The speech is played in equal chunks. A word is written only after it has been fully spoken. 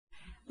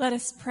Let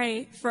us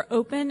pray for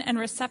open and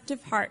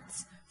receptive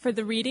hearts for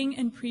the reading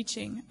and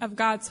preaching of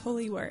God's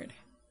holy word.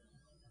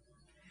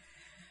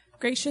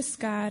 Gracious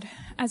God,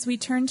 as we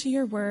turn to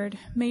your word,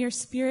 may your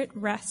Spirit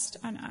rest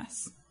on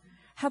us.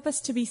 Help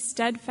us to be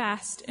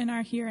steadfast in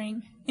our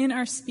hearing, in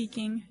our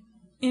speaking,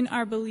 in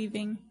our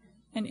believing,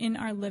 and in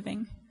our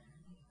living.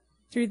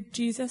 Through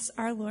Jesus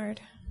our Lord.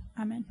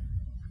 Amen.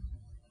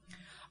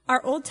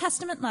 Our Old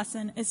Testament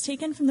lesson is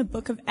taken from the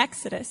book of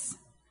Exodus,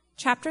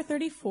 chapter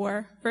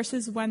 34,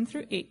 verses 1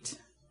 through 8.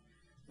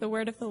 The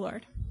word of the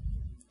Lord.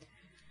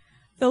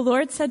 The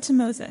Lord said to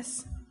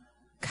Moses,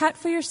 "Cut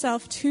for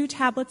yourself 2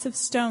 tablets of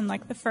stone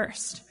like the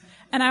first,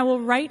 and I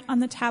will write on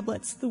the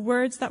tablets the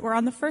words that were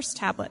on the first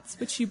tablets,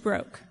 which you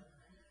broke.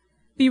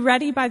 Be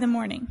ready by the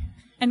morning,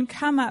 and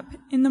come up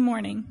in the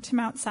morning to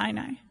Mount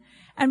Sinai,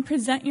 and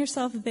present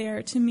yourself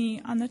there to me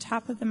on the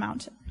top of the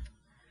mountain.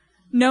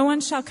 No one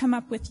shall come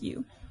up with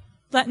you.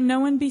 Let no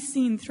one be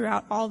seen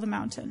throughout all the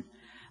mountain.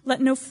 Let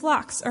no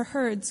flocks or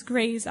herds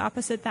graze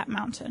opposite that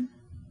mountain."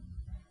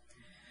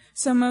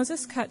 So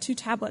Moses cut 2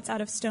 tablets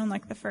out of stone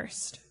like the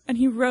first, and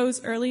he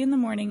rose early in the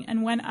morning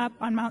and went up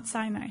on Mount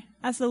Sinai,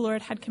 as the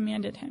Lord had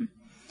commanded him,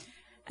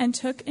 and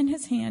took in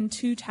his hand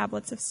 2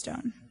 tablets of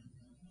stone.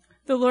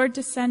 The Lord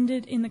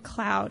descended in the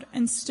cloud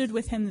and stood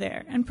with him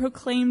there, and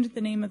proclaimed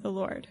the name of the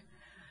Lord.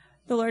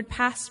 The Lord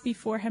passed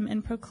before him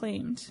and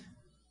proclaimed,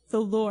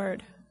 the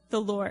Lord,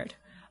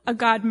 a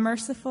God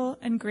merciful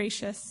and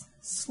gracious,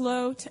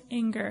 slow to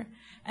anger,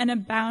 and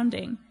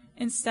abounding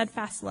in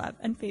steadfast love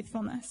and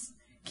faithfulness,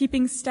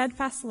 keeping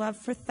steadfast love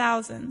for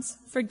thousands,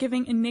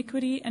 forgiving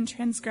iniquity and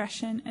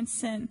transgression and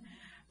sin,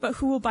 but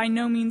who will by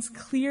no means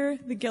clear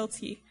the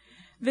guilty,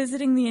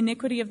 visiting the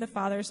iniquity of the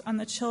fathers on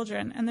the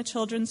children and the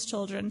children's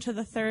children to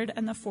the 3rd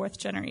and the 4th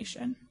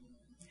generation.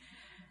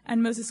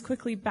 And Moses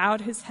quickly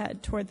bowed his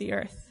head toward the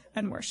earth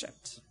and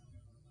worshipped.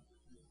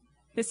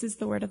 This is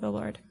the word of the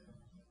Lord.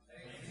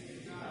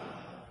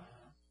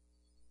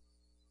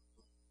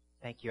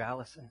 Thank you,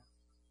 Allison.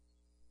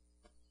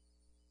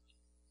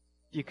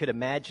 You could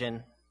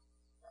imagine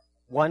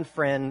one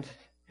friend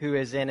who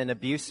is in an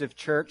abusive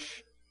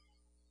church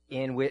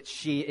in which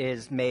she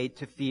is made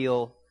to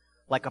feel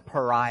like a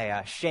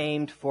pariah,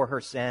 shamed for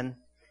her sin.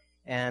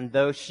 And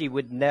though she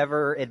would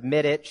never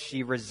admit it,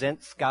 she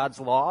resents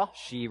God's law.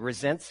 She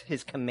resents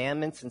his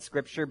commandments in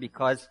Scripture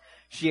because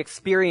she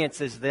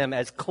experiences them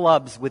as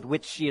clubs with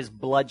which she is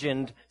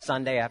bludgeoned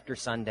Sunday after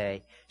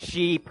Sunday.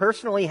 She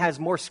personally has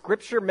more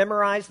Scripture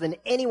memorized than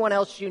anyone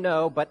else you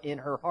know, but in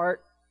her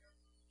heart,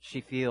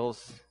 she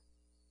feels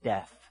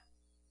death.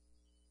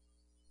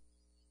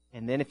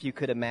 And then if you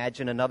could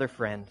imagine another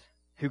friend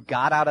who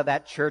got out of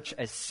that church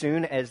as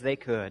soon as they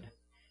could,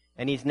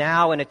 and he's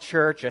now in a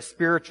church, a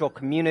spiritual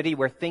community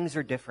where things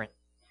are different.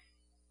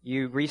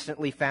 You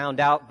recently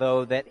found out,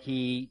 though, that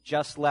he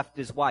just left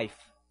his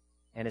wife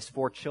and his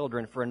 4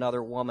 children for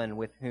another woman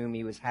with whom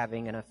he was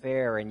having an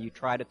affair, and you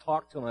try to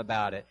talk to him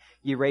about it.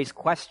 You raise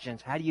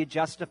questions. How do you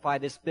justify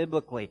this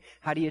biblically?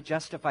 How do you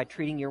justify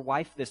treating your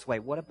wife this way?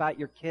 What about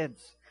your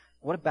kids?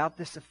 What about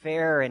this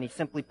affair? And he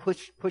simply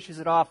pushes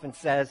it off and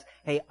says,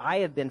 hey, I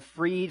have been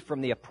freed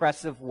from the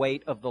oppressive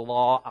weight of the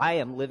law. I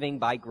am living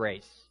by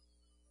grace.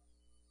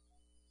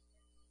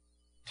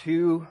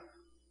 2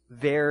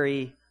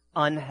 very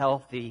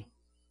unhealthy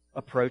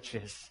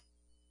approaches.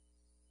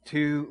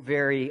 2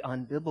 very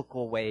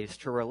unbiblical ways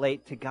to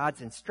relate to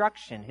God's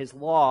instruction, his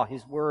law,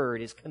 his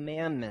word, his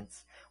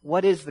commandments.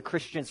 What is the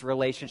Christian's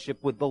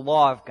relationship with the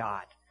law of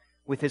God,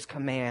 with his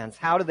commands?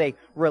 How do they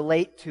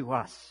relate to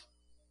us?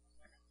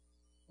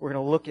 We're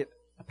going to look at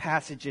a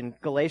passage in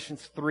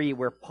Galatians 3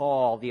 where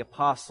Paul, the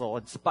apostle,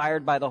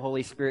 inspired by the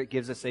Holy Spirit,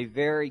 gives us a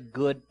very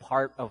good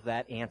part of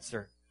that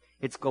answer.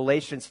 It's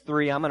Galatians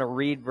 3. I'm going to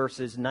read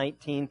verses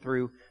 19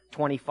 through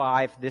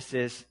 25. This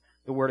is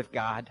the Word of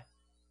God.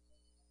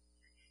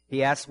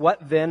 He asks,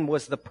 what then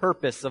was the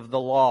purpose of the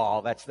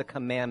law? That's the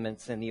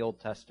commandments in the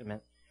Old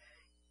Testament.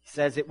 He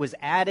says it was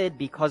added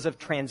because of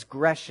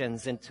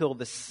transgressions until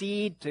the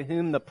seed to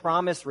whom the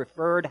promise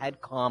referred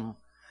had come.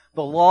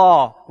 The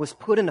law was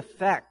put in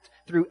effect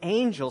through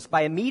angels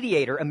by a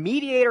mediator. A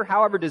mediator,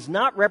 however, does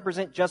not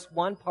represent just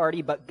one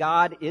party, but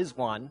God is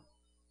one.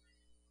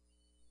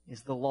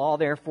 Is the law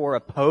therefore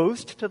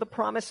opposed to the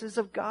promises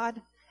of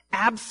God?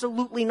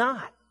 Absolutely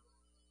not.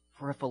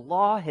 For if a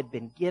law had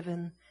been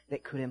given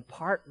that could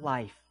impart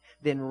life,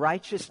 then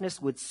righteousness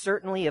would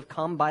certainly have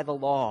come by the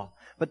law.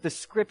 But the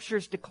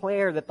Scriptures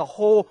declare that the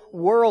whole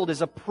world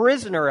is a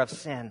prisoner of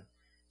sin,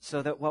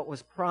 so that what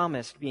was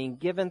promised, being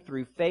given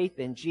through faith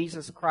in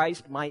Jesus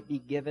Christ, might be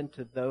given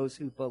to those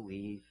who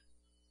believe.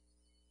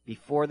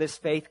 Before this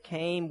faith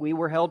came, we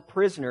were held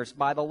prisoners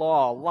by the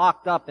law,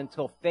 locked up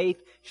until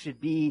faith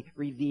should be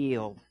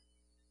revealed.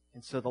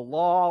 And so the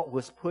law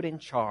was put in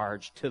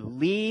charge to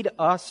lead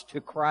us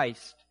to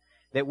Christ,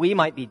 that we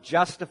might be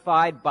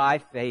justified by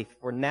faith.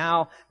 For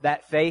now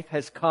that faith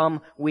has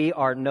come, we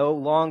are no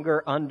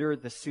longer under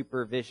the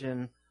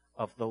supervision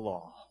of the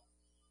law.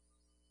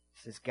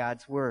 This is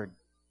God's Word.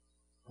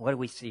 What do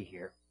we see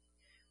here?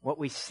 What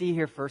we see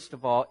here, first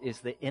of all, is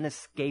the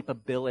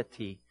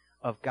inescapability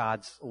of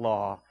God's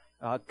law.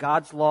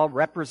 God's law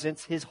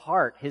represents his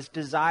heart, his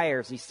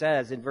desires. He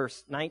says in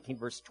verse 19,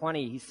 verse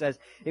 20, he says,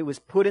 it was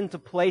put into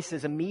place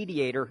as a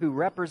mediator who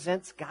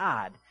represents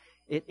God.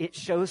 It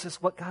shows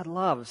us what God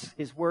loves.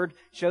 His word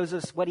shows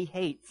us what he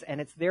hates,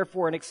 and it's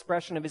therefore an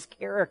expression of his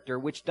character,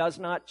 which does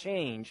not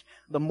change.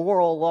 The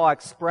moral law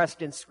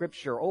expressed in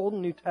Scripture, Old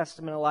and New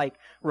Testament alike,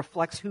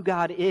 reflects who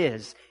God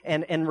is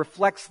and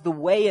reflects the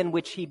way in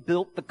which he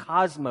built the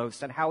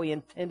cosmos and how he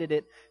intended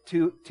it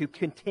to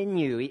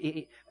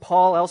continue.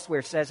 Paul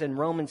elsewhere says in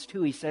Romans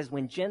 2, he says,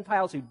 when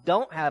Gentiles who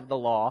don't have the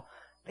law,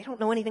 they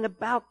don't know anything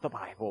about the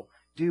Bible,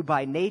 do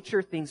by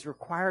nature things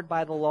required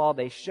by the law,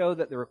 they show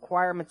that the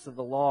requirements of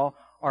the law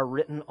are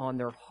written on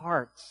their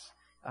hearts.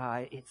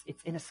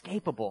 It's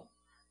inescapable.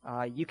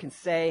 You can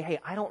say, hey,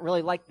 I don't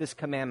really like this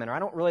commandment, or I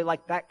don't really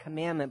like that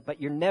commandment,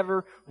 but you're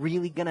never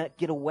really going to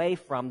get away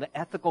from the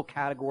ethical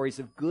categories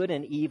of good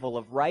and evil,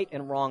 of right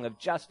and wrong, of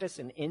justice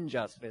and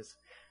injustice,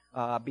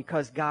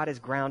 because God has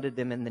grounded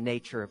them in the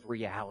nature of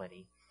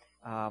reality.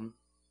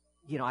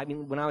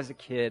 When I was a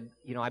kid,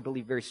 I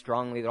believed very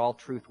strongly that all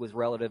truth was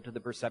relative to the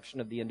perception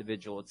of the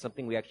individual. It's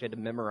something we actually had to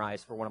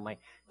memorize for one of my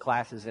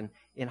classes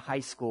in high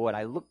school, and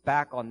I look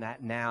back on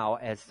that now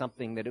as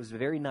something that it was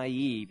very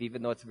naive,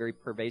 even though it's a very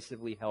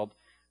pervasively held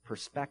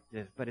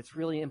perspective. But it's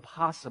really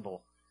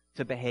impossible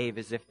to behave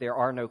as if there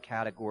are no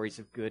categories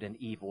of good and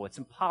evil. It's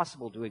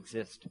impossible to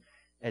exist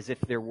as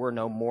if there were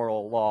no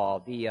moral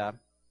law. The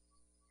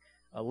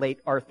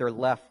late Arthur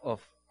Leff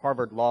of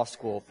Harvard Law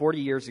School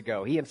 40 years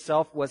ago. He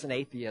himself was an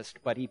atheist,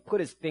 but he put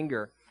his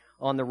finger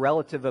on the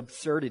relative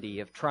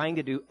absurdity of trying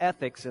to do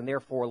ethics and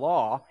therefore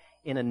law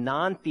in a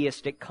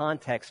non-theistic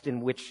context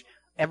in which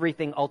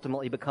everything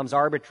ultimately becomes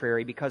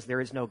arbitrary because there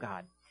is no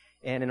God.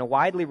 And in a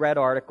widely read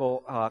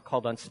article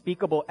called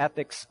Unspeakable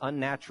Ethics,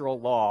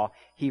 Unnatural Law,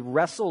 he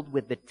wrestled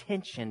with the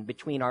tension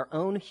between our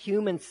own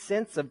human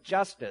sense of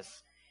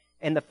justice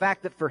and the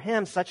fact that for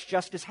him such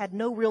justice had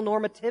no real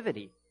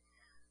normativity.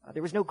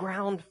 There was no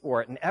ground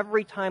for it. And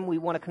every time we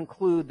want to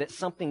conclude that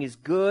something is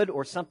good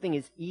or something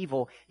is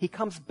evil, he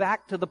comes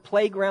back to the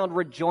playground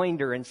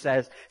rejoinder and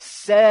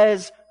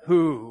says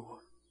who?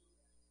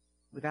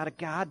 Without a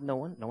God, no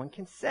one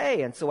can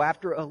say. And so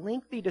after a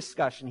lengthy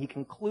discussion, he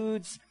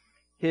concludes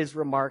his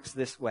remarks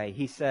this way.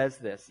 He says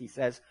this. He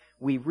says,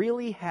 we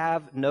really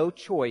have no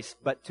choice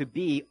but to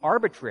be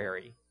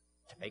arbitrary,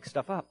 to make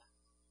stuff up.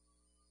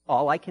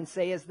 All I can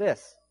say is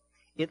this.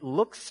 It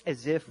looks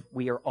as if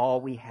we are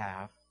all we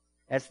have.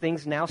 As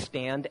things now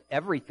stand,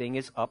 everything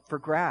is up for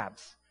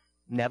grabs.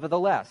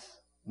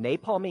 Nevertheless,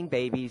 napalming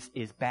babies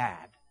is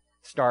bad.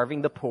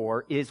 Starving the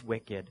poor is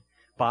wicked.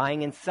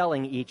 Buying and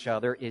selling each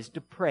other is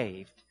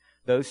depraved.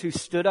 Those who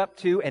stood up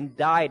to and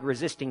died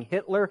resisting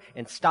Hitler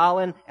and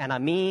Stalin and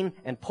Amin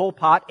and Pol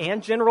Pot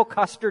and General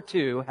Custer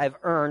too have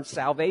earned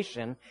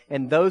salvation,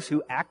 and those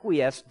who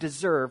acquiesce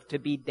deserve to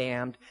be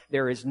damned.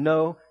 There is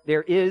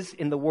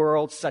in the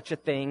world such a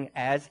thing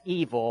as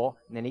evil.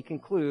 And then he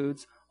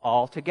concludes,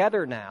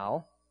 altogether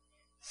now,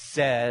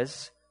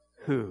 says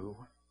who?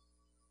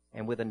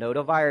 And with a note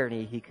of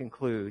irony, he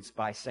concludes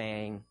by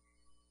saying,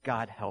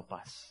 God help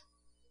us.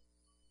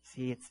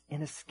 See, it's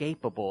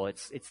inescapable.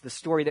 It's the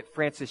story that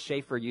Francis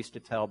Schaeffer used to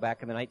tell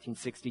back in the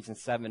 1960s and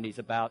 70s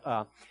about,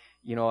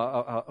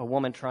 a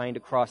woman trying to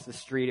cross the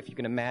street. If you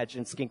can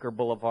imagine Skinker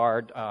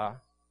Boulevard,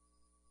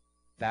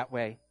 that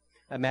way.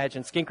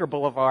 Imagine Skinker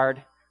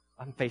Boulevard.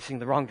 I'm facing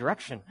the wrong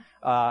direction.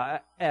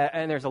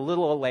 And there's a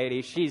little old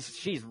lady.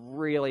 She's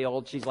really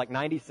old. She's like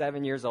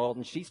 97 years old,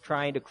 and she's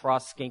trying to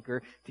cross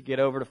Skinker to get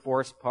over to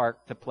Forest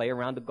Park to play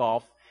around the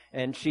golf.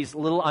 And she's a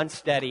little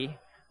unsteady.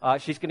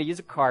 She's going to use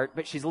a cart,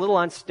 but she's a little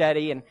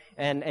unsteady,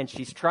 and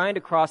she's trying to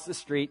cross the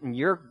street, and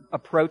you're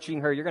approaching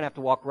her. You're going to have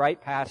to walk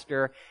right past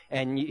her,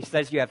 and he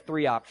says you have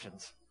three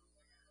options.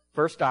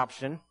 First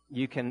option,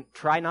 you can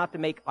try not to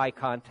make eye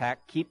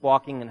contact, keep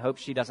walking, and hope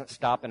she doesn't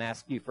stop and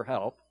ask you for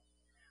help.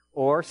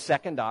 Or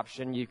second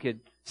option, you could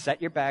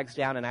set your bags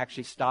down and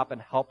actually stop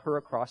and help her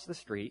across the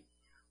street.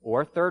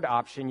 Or third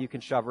option, you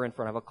can shove her in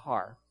front of a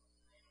car.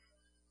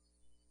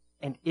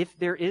 And if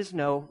there is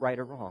no right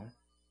or wrong,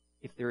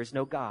 if there is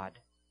no God,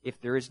 if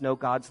there is no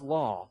God's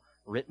law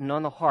written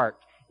on the heart,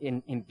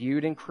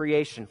 imbued in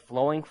creation,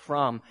 flowing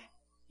from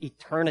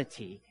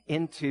eternity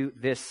into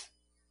this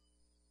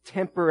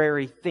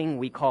temporary thing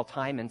we call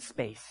time and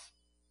space,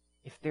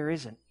 if there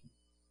isn't,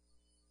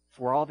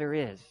 for all there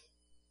is,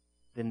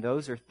 then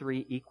those are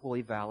three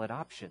equally valid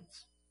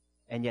options.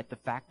 And yet the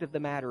fact of the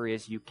matter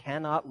is you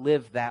cannot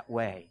live that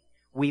way.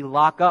 We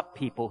lock up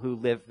people who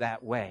live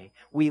that way.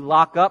 We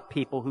lock up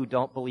people who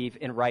don't believe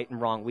in right and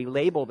wrong. We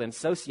label them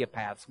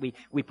sociopaths.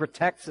 We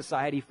protect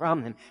society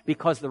from them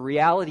because the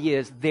reality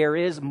is there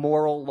is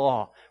moral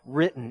law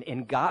written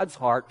in God's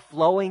heart,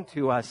 flowing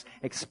to us,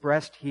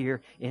 expressed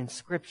here in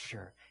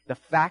Scripture. The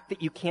fact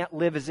that you can't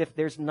live as if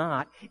there's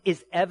not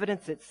is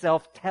evidence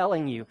itself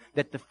telling you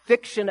that the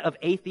fiction of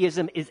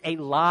atheism is a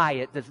lie.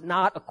 It does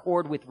not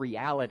accord with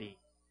reality,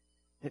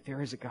 that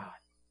there is a God.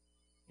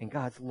 And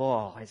God's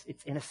law,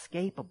 it's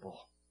inescapable.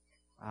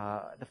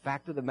 The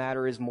fact of the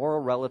matter is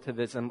moral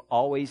relativism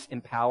always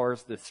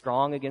empowers the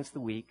strong against the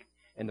weak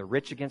and the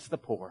rich against the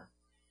poor.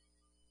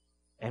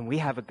 And we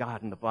have a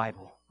God in the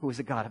Bible who is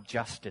a God of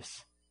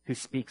justice, who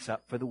speaks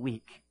up for the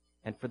weak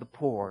and for the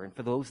poor and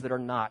for those that are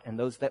not and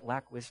those that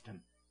lack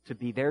wisdom, to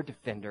be their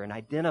defender, and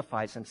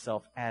identifies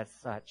himself as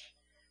such.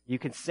 You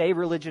can say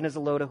religion is a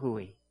load of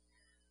hooey,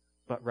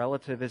 but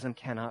relativism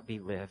cannot be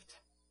lived.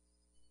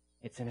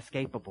 It's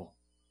inescapable,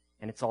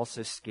 and it's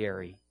also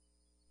scary,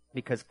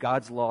 because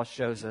God's law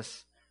shows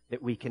us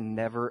that we can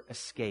never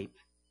escape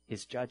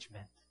his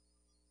judgment.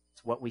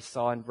 It's what we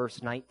saw in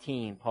verse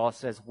 19. Paul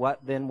says, what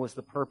then was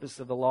the purpose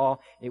of the law?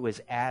 It was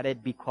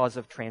added because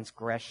of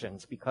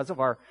transgressions, because of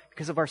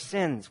our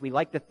sins. We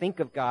like to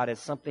think of God as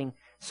something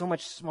so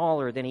much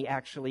smaller than he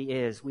actually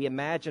is. We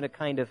imagine a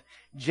kind of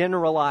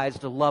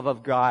generalized love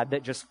of God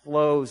that just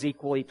flows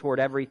equally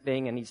toward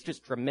everything, and he's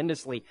just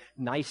tremendously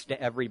nice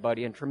to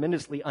everybody and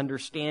tremendously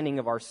understanding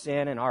of our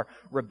sin and our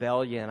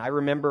rebellion. I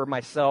remember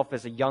myself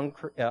as a young,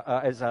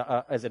 as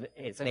an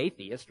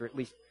atheist, or at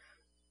least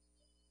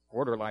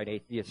borderline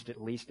atheist,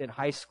 at least in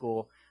high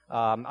school.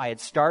 I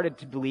had started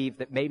to believe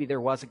that maybe there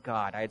was a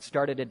God. I had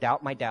started to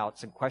doubt my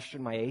doubts and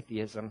question my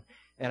atheism.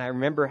 And I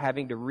remember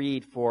having to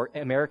read for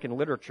American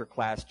literature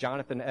class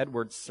Jonathan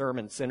Edwards'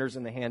 sermon, Sinners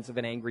in the Hands of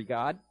an Angry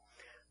God.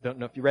 Don't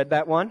know if you read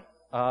that one.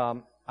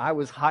 I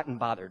was hot and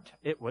bothered.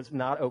 It was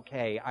not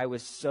okay. I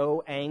was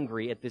so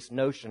angry at this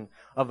notion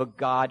of a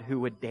God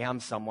who would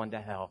damn someone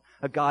to hell,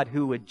 a God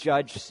who would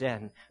judge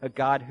sin, a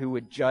God who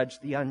would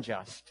judge the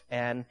unjust.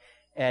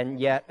 And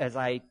yet, as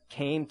I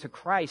came to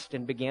Christ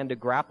and began to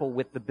grapple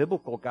with the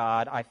biblical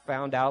God, I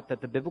found out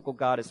that the biblical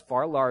God is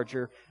far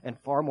larger and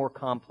far more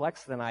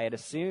complex than I had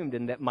assumed,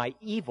 and that my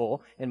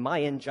evil and my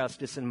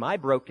injustice and my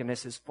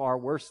brokenness is far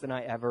worse than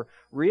I ever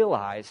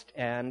realized.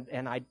 And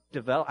I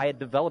had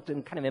developed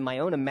in my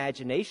own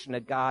imagination a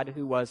God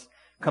who was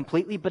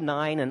completely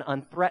benign and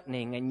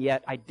unthreatening, and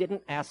yet I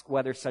didn't ask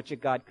whether such a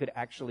God could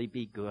actually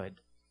be good.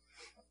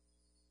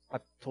 I've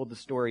told the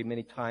story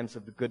many times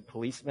of the good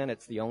policeman.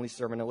 It's the only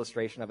sermon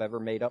illustration I've ever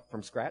made up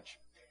from scratch.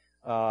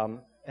 And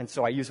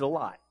so I use it a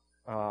lot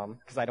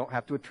because I don't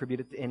have to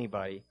attribute it to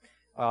anybody.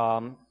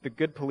 The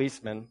good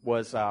policeman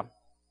was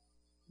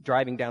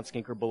driving down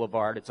Skinker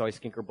Boulevard. It's always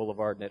Skinker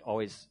Boulevard, and it's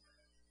always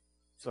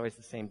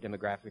the same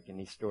demographic in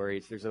these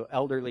stories. There's an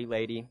elderly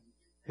lady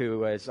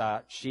who is,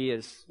 she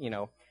is,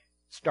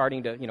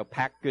 starting to,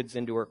 pack goods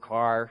into her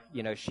car.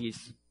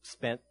 She's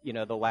spent,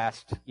 the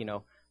last,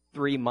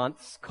 3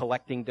 months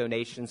collecting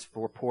donations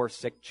for poor,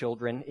 sick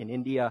children in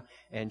India,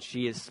 and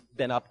she has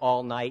been up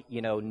all night,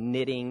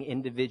 knitting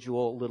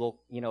individual little,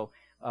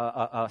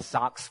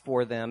 socks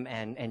for them,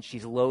 and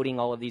she's loading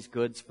all of these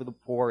goods for the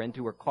poor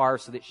into her car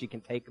so that she can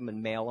take them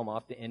and mail them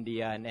off to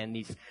India. And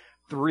these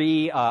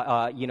 3,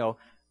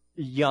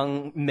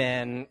 young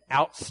men,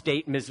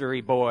 outstate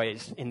Missouri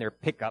boys in their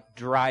pickup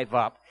drive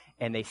up,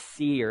 and they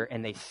see her,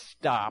 and they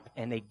stop,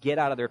 and they get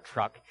out of their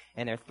truck,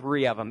 and there are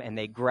 3 of them, and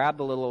they grab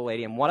the little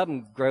lady, and one of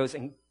them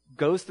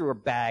goes through her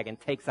bag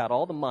and takes out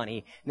all the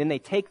money, and then they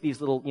take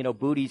these little,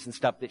 booties and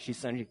stuff that she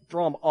sends you,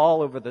 throw them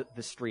all over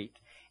the street,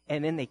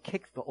 and then they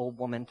kick the old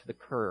woman to the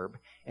curb,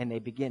 and they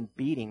begin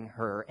beating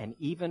her, and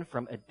even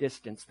from a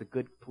distance, the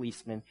good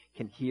policeman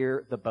can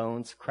hear the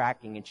bones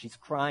cracking, and she's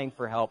crying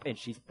for help, and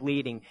she's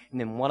bleeding, and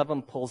then one of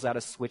them pulls out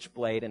a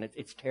switchblade, and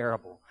it's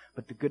terrible,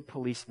 but the good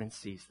policeman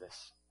sees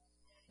this.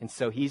 And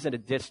so he's at a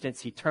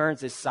distance, he turns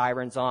his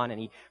sirens on,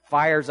 and he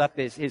fires up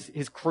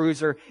his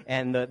cruiser,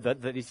 and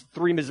these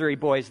 3 Missouri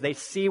boys, they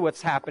see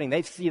what's happening,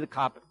 they see the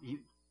cop,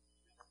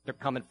 they're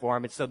coming for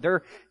him, and so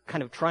they're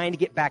kind of trying to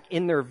get back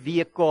in their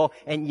vehicle,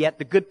 and yet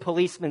the good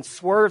policeman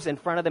swerves in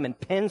front of them and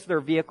pins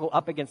their vehicle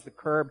up against the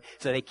curb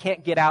so they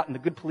can't get out, and the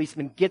good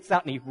policeman gets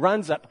out, and he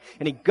runs up,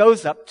 and he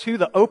goes up to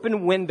the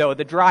open window,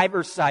 the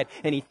driver's side,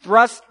 and he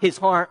thrusts his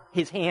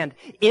hand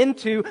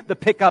into the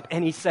pickup,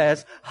 and he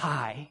says,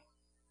 "Hi,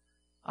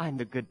 I'm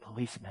the good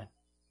policeman,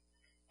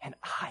 and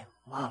I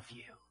love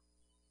you."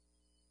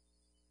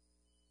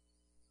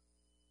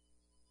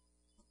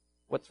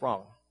 What's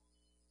wrong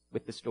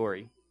with the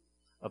story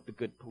of the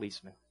good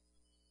policeman?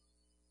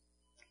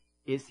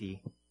 Is he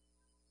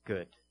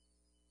good?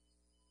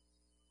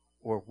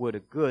 Or would a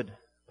good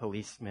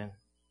policeman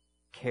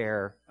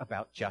care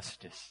about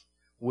justice?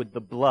 Would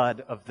the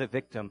blood of the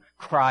victim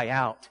cry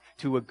out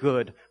to a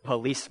good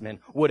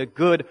policeman? Would a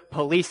good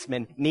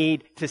policeman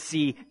need to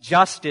see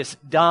justice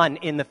done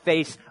in the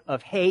face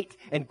of hate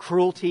and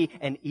cruelty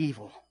and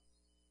evil?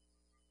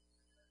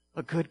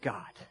 A good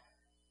God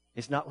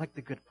is not like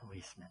the good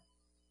policeman.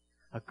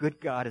 A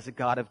good God is a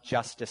God of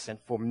justice, and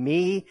for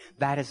me,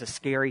 that is a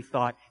scary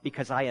thought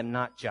because I am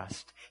not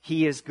just.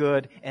 He is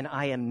good, and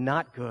I am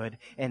not good,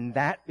 and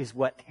that is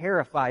what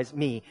terrifies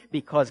me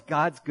because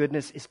God's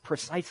goodness is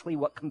precisely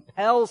what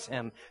compels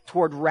him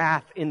toward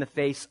wrath in the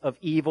face of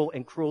evil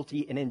and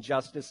cruelty and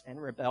injustice and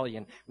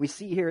rebellion. We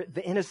see here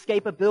the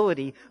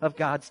inescapability of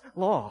God's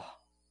law.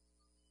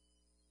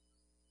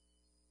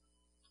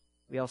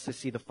 We also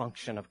see the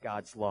function of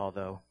God's law,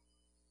 though.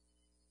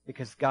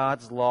 Because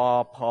God's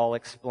law, Paul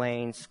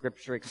explains,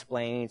 Scripture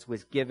explains,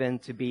 was given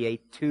to be a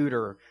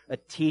tutor, a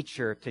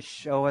teacher, to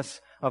show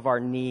us of our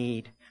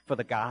need for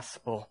the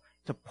gospel,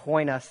 to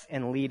point us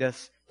and lead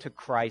us to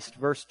Christ.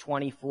 Verse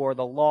 24,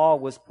 the law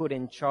was put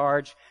in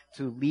charge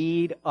to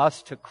lead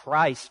us to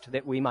Christ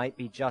that we might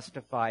be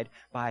justified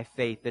by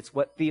faith. It's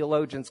what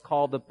theologians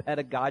call the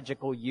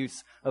pedagogical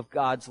use of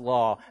God's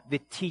law, the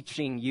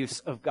teaching use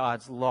of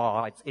God's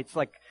law. It's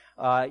like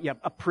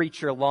a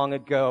preacher long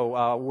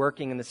ago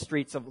working in the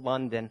streets of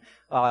London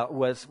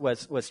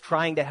was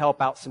trying to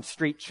help out some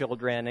street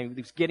children, and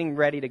he was getting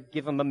ready to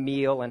give them a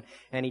meal,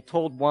 and he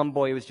told one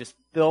boy who was just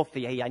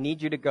filthy, "Hey, I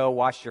need you to go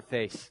wash your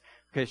face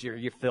because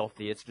you're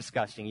filthy. It's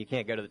disgusting. You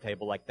can't go to the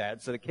table like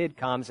that." So the kid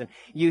comes, and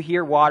you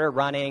hear water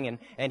running,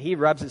 and he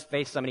rubs his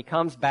face some, and he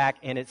comes back,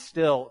 and it's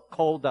still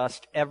coal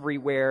dust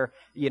everywhere.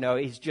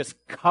 He's just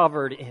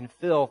covered in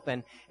filth,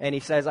 and he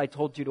says, "I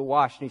told you to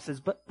wash." And he says,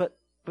 but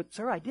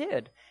sir, I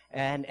did.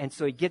 And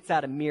so he gets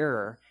out a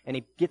mirror, and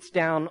he gets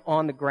down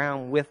on the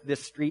ground with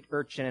this street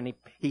urchin, and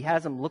he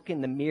has him look in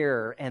the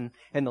mirror, and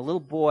the little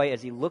boy,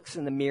 as he looks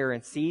in the mirror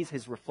and sees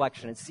his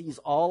reflection and sees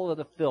all of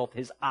the filth,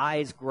 his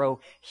eyes grow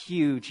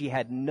huge. He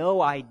had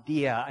no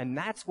idea, and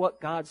that's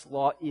what God's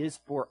law is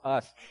for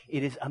us.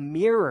 It is a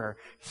mirror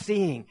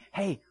seeing,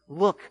 hey,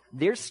 look,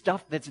 there's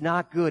stuff that's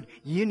not good.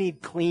 You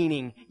need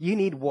cleaning. You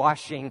need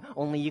washing,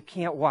 only you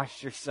can't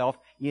wash yourself.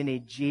 You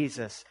need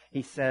Jesus.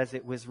 He says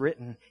it was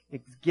written,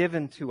 it's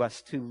given to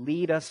us to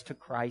lead us to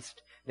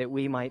Christ that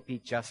we might be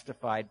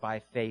justified by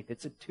faith.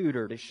 It's a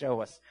tutor to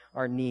show us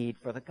our need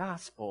for the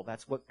gospel.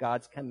 That's what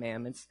God's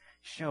commandments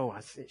show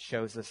us. It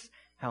shows us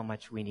how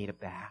much we need a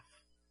bath.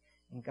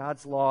 And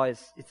God's law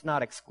it's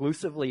not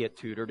exclusively a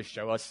tutor to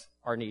show us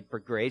our need for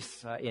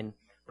grace in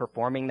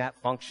performing that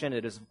function.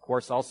 It is, of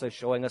course, also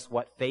showing us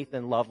what faith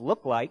and love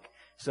look like,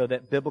 so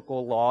that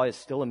biblical law is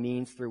still a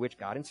means through which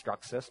God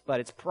instructs us. But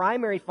its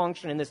primary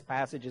function in this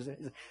passage is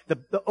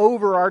the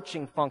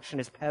overarching function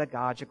is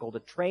pedagogical,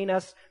 to train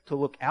us to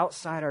look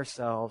outside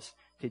ourselves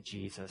to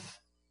Jesus.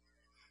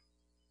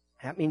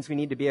 That means we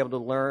need to be able to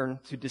learn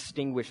to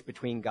distinguish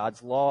between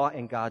God's law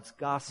and God's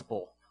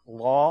gospel.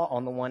 Law,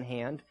 on the one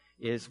hand,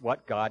 is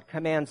what God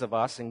commands of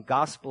us, and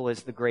gospel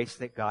is the grace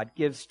that God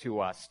gives to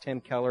us. Tim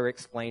Keller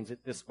explains it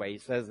this way. He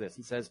says this.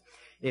 He says,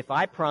 if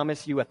I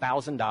promise you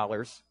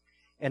 $1,000,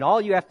 and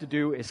all you have to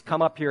do is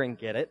come up here and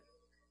get it,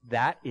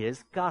 that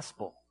is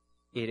gospel.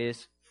 It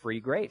is free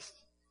grace.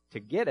 To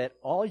get it,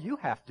 all you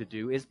have to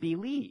do is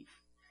believe.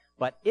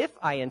 But if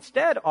I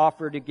instead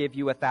offer to give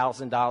you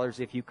 $1,000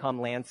 if you come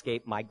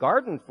landscape my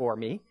garden for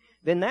me,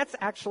 then that's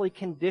actually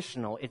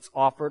conditional. It's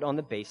offered on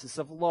the basis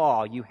of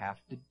law. You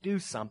have to do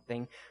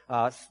something.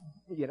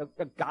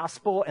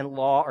 Gospel and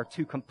law are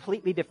two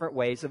completely different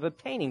ways of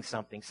obtaining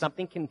something.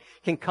 Something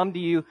can come to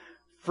you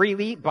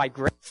freely by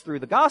grace through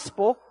the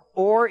gospel,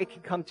 or it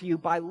can come to you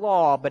by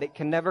law, but it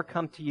can never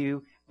come to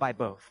you by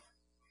both.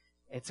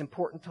 It's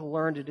important to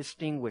learn to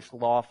distinguish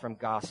law from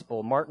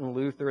gospel. Martin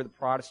Luther, the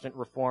Protestant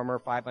reformer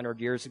 500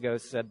 years ago,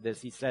 said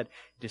this. He said,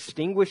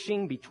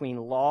 distinguishing between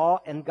law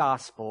and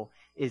gospel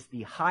is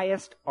the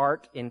highest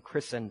art in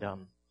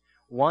Christendom.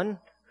 One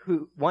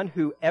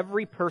who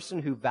every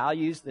person who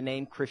values the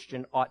name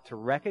Christian ought to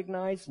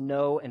recognize,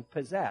 know, and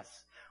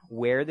possess.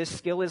 Where this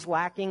skill is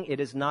lacking, it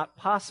is not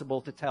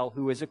possible to tell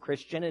who is a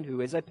Christian and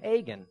who is a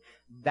pagan.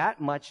 That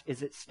much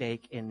is at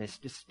stake in this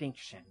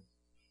distinction.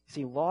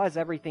 See, law is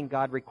everything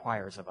God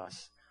requires of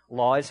us.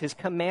 Law is His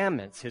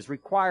commandments, His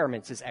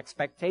requirements, His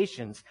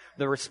expectations,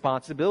 the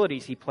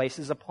responsibilities He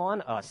places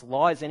upon us.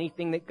 Law is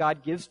anything that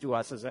God gives to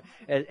us as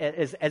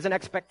an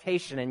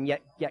expectation, and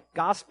yet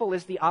gospel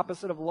is the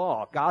opposite of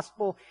law.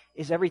 Gospel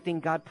is everything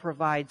God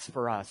provides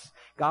for us.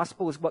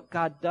 Gospel is what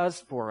God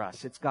does for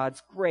us. It's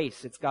God's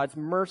grace. It's God's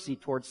mercy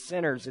towards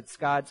sinners. It's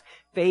God's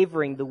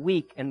favoring the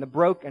weak and the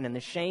broken and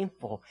the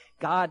shameful.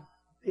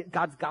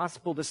 God's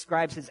gospel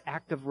describes His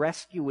act of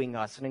rescuing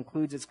us and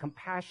includes His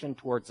compassion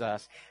towards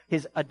us,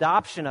 His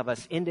adoption of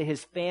us into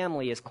His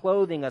family, His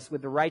clothing us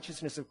with the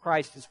righteousness of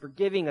Christ, His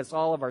forgiving us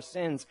all of our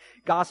sins.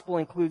 Gospel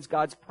includes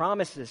God's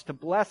promises to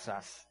bless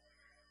us.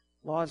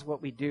 Law is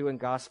what we do, and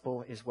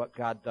gospel is what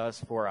God does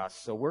for us.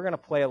 So we're going to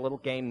play a little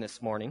game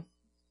this morning.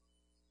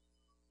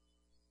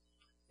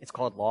 It's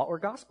called Law or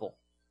Gospel.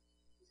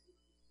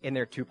 And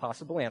there are two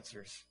possible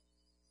answers.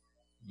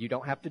 You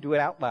don't have to do it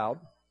out loud.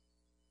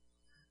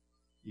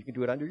 You can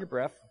do it under your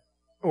breath.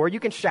 Or you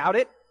can shout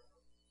it.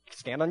 You can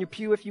stand on your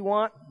pew if you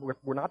want.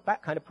 We're not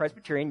that kind of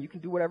Presbyterian. You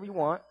can do whatever you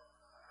want.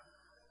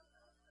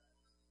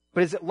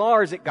 But is it law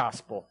or is it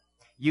gospel?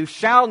 You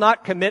shall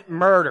not commit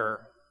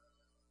murder.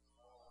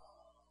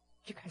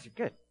 You guys are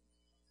good.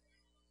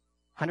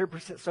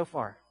 100% so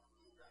far.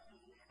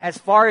 As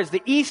far as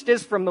the east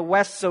is from the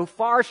west, so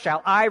far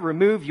shall I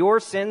remove your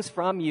sins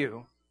from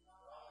you.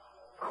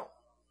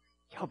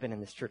 Y'all been in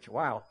this church a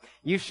while.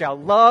 You shall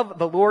love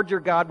the Lord your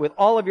God with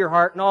all of your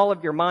heart and all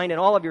of your mind and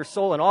all of your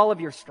soul and all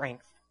of your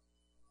strength.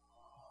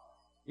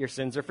 Your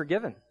sins are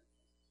forgiven.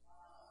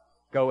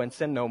 Go and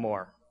sin no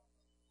more.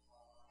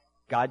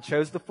 God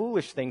chose the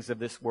foolish things of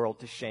this world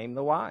to shame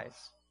the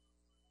wise.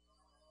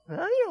 You're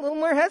a little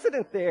more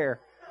hesitant there.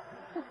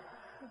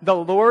 The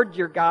Lord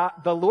your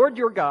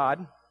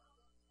God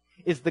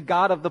is the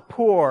God of the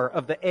poor,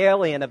 of the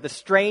alien, of the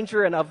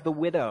stranger, and of the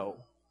widow.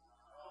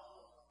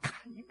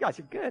 You guys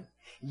are good.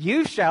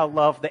 You shall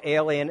love the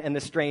alien and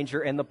the stranger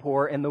and the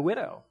poor and the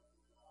widow.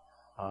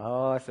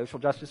 Oh, a social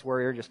justice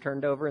warrior just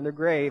turned over in their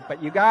grave,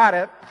 but you got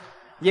it.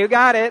 You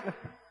got it.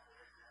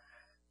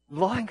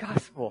 Law and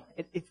gospel.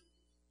 It's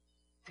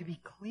to be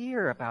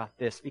clear about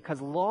this,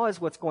 because law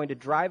is what's going to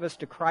drive us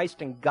to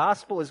Christ, and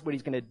gospel is what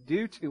he's going to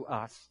do to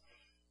us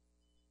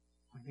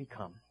when we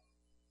come.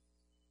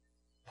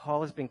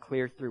 Paul has been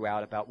clear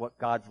throughout about what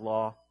God's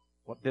law,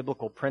 what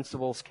biblical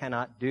principles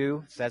cannot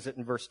do. It says it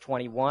in verse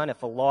 21.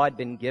 If a law had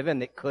been given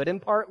that could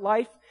impart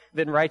life,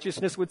 then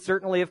righteousness would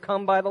certainly have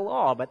come by the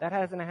law, but that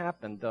hasn't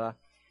happened.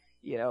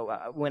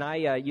 When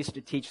I used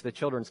to teach the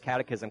children's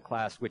catechism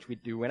class, which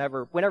we'd do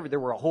whenever there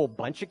were a whole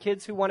bunch of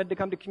kids who wanted to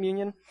come to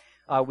communion,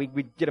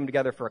 we'd get them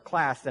together for a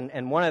class,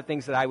 and one of the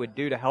things that I would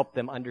do to help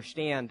them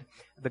understand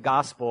the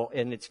gospel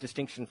and its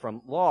distinction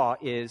from law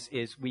is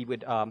we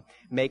would get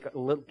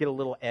a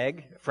little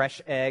egg,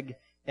 fresh egg,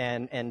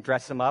 and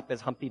dress them up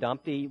as Humpty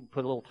Dumpty,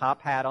 put a little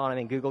top hat on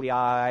and googly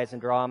eyes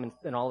and draw them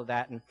and all of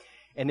that,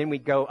 and then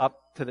we'd go up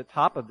to the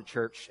top of the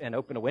church and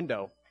open a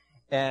window,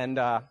 and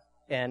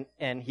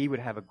he would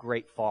have a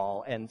great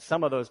fall. And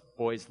some of those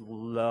boys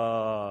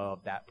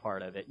loved that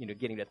part of it,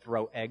 getting to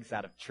throw eggs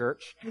out of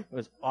church. It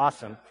was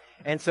awesome.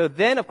 And so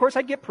then, of course,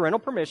 I'd get parental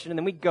permission, and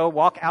then we'd go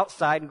walk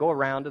outside and go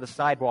around to the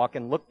sidewalk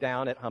and look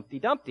down at Humpty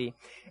Dumpty.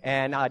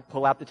 And I'd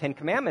pull out the 10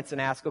 Commandments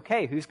and ask,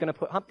 okay, who's going to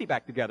put Humpty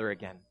back together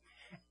again?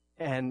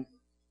 And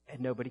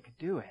nobody could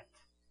do it,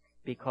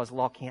 because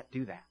law can't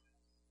do that.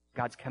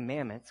 God's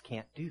commandments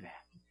can't do that.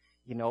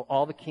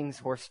 All the king's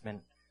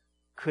horsemen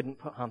couldn't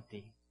put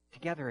Humpty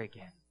together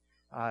again.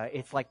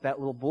 It's like that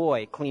little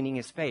boy cleaning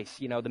his face.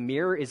 The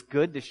mirror is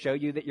good to show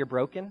you that you're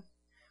broken,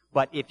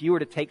 but if you were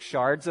to take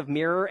shards of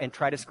mirror and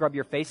try to scrub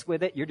your face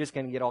with it, you're just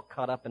going to get all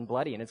cut up and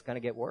bloody, and it's going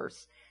to get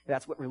worse.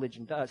 That's what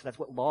religion does. That's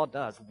what law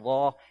does.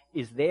 Law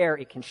is there.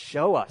 It can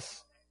show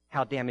us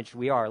how damaged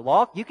we are.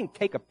 Law, you can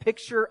take a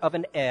picture of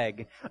an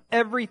egg,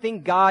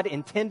 everything God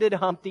intended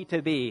Humpty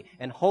to be,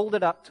 and hold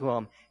it up to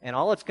him, and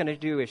all it's going to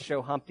do is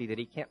show Humpty that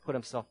he can't put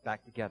himself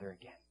back together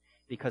again,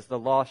 because the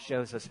law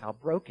shows us how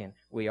broken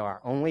we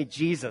are. Only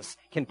Jesus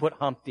can put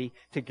Humpty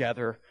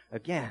together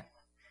again.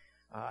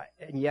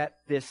 And yet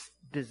this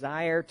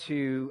desire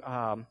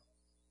to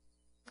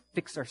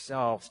fix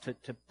ourselves,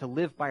 to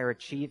live by our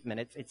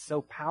achievement, it's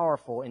so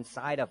powerful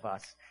inside of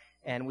us,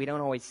 and we don't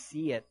always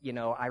see it.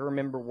 I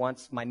remember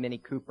once my Mini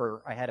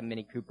Cooper, I had a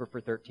Mini Cooper for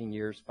 13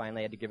 years,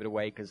 finally had to give it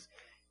away because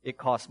it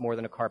cost more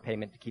than a car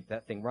payment to keep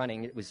that thing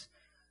running. It was,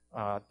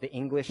 the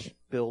English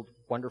build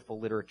wonderful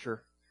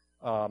literature.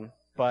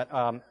 But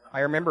I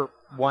remember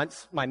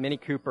once my Mini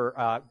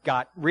Cooper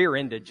got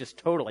rear-ended, just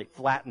totally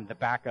flattened the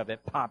back of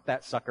it, popped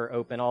that sucker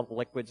open, all the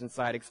liquids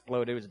inside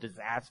exploded. It was a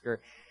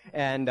disaster.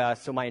 And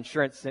so my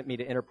insurance sent me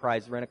to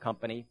Enterprise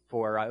Rent-A-Company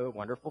for a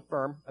wonderful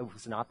firm. It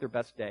was not their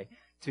best day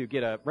to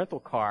get a rental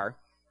car.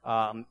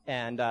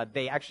 And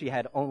they actually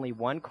had only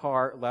one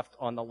car left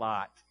on the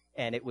lot,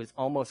 and it was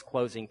almost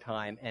closing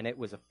time. And it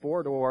was a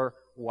 4-door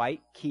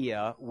white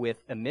Kia with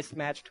a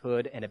mismatched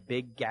hood and a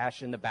big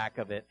gash in the back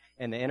of it.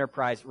 And the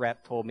Enterprise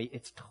rep told me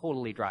it's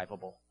totally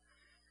drivable.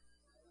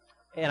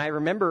 And I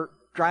remember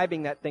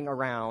driving that thing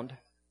around,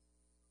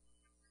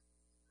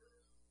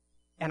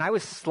 and I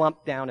was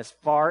slumped down as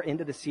far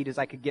into the seat as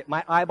I could get.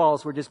 My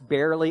eyeballs were just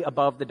barely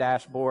above the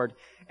dashboard.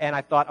 And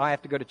I thought, I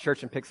have to go to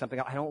church and pick something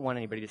up. I don't want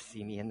anybody to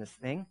see me in this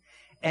thing.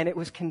 And it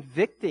was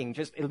convicting.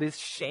 Just this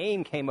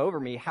shame came over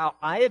me, how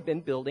I had been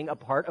building a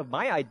part of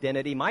my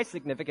identity, my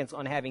significance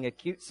on having a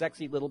cute,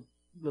 sexy little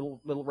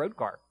road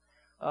car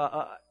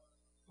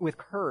with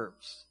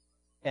curves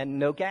and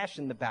no gash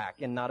in the back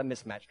and not a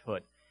mismatched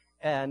hood.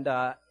 And,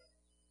 how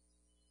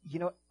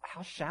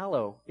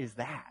shallow is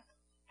that?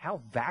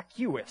 How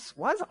vacuous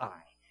was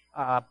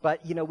I?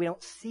 But we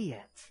don't see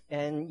it.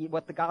 And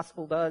what the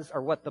gospel does,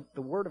 or what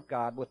the word of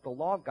God, what the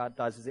law of God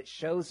does, is it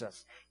shows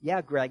us,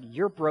 yeah, Greg,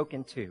 you're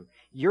broken too.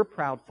 You're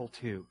proudful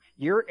too.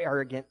 You're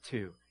arrogant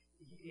too.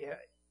 Yeah,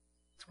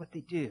 it's what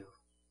they do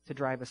to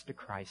drive us to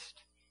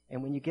Christ.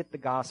 And when you get the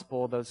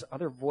gospel, those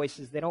other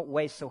voices, they don't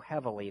weigh so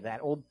heavily.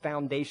 That old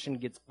foundation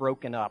gets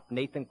broken up.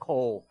 Nathan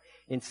Cole,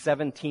 in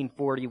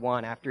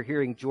 1741, after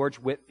hearing George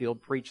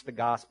Whitefield preach the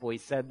gospel, he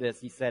said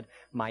this. He said,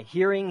 "My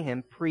hearing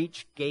him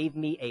preach gave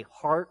me a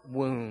heart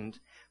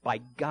wound. By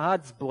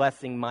God's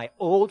blessing, my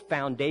old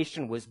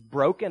foundation was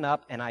broken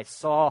up, and I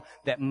saw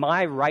that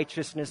my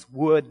righteousness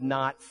would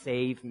not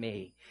save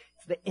me."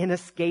 It's the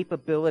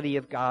inescapability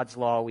of God's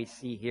law we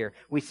see here.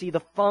 We see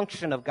the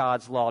function of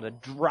God's law to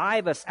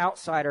drive us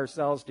outside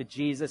ourselves to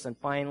Jesus. And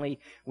finally,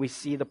 we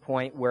see the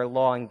point where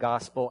law and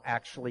gospel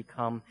actually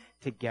come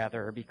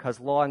together, because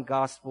law and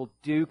gospel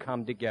do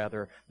come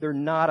together. They're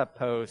not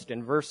opposed.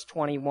 In verse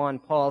 21,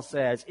 Paul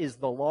says, is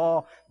the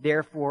law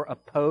therefore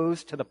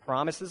opposed to the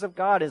promises of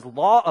God? Is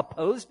law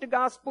opposed to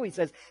gospel? He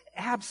says,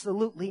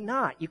 absolutely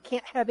not. You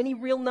can't have any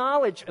real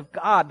knowledge of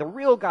God, the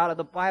real God of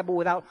the Bible,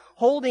 without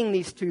holding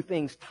these two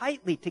things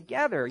tightly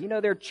together. You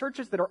know, there are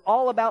churches that are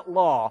all about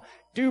law.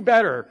 Do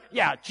better.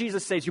 Yeah,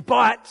 Jesus saves you,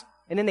 but...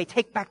 And then they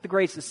take back the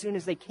grace as soon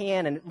as they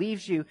can, and it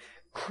leaves you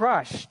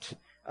crushed.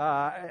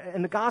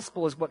 And the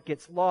gospel is what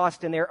gets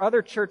lost. And there are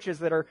other churches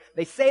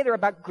they say they're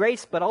about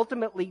grace, but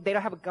ultimately they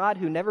don't have a God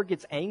who never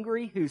gets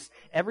angry,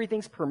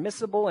 everything's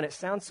permissible, and it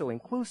sounds so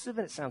inclusive,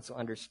 and it sounds so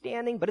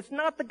understanding, but it's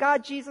not the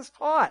God Jesus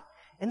taught.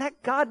 And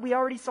that God we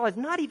already saw is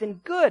not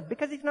even good,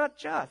 because he's not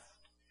just.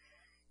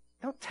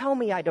 Don't tell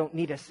me I don't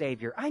need a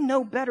Savior. I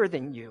know better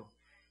than you.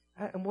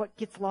 And what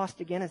gets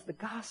lost again is the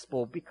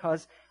gospel,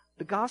 because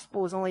the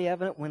gospel is only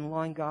evident when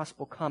law and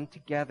gospel come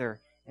together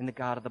in the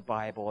God of the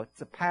Bible.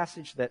 It's a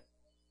passage that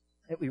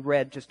we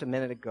read just a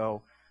minute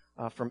ago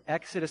from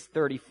Exodus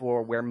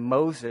 34, where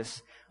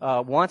Moses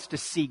wants to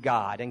see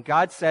God. And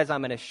God says,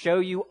 I'm going to show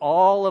you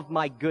all of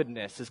my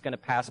goodness is going to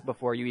pass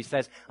before you. He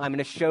says, I'm going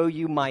to show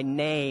you my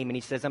name. And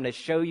he says, I'm going to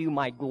show you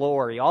my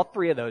glory. All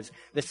three of those,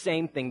 the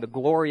same thing. The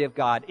glory of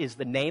God is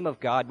the name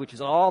of God, which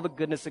is all the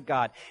goodness of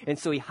God. And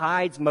so he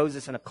hides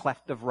Moses in a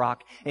cleft of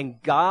rock.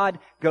 And God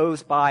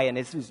goes by, and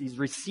as these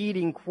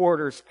receding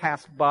quarters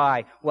pass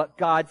by, what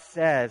God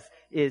says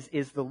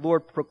is the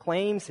Lord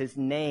proclaims his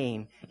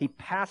name. He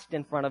passed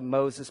in front of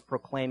Moses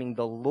proclaiming,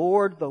 the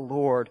Lord,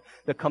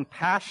 the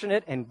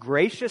compassionate and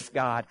gracious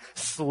God,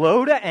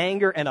 slow to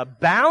anger and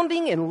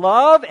abounding in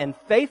love and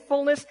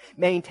faithfulness,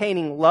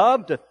 maintaining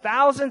love to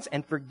thousands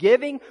and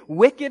forgiving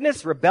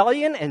wickedness,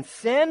 rebellion, and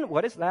sin.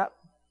 What is that?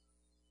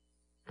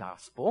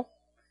 Gospel.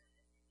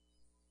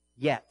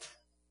 Yet,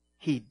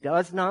 he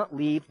does not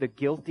leave the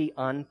guilty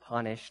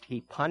unpunished.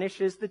 He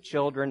punishes the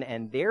children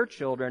and their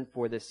children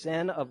for the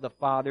sin of the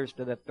fathers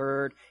to the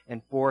third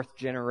and fourth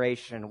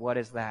generation. What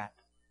is that?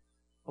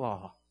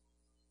 Law.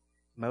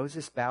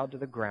 Moses bowed to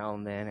the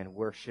ground then and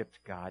worshiped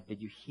God.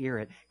 Did you hear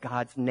it?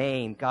 God's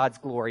name, God's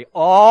glory,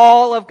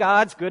 all of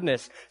God's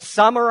goodness,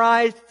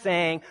 summarized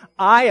saying,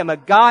 I am a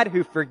God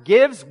who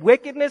forgives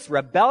wickedness,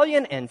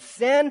 rebellion, and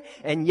sin,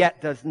 and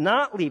yet does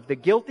not leave the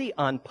guilty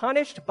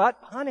unpunished,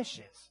 but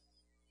punishes.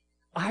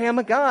 I am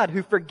a God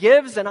who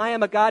forgives, and I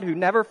am a God who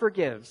never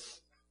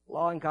forgives.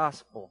 Law and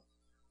gospel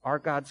are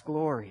God's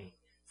glory.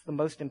 It's the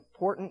most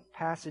important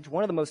passage,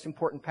 one of the most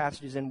important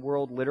passages in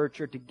world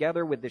literature,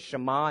 together with the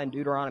Shema in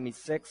Deuteronomy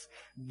 6.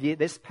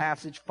 This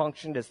passage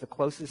functioned as the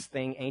closest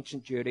thing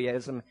ancient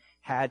Judaism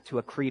had to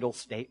a creedal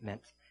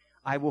statement.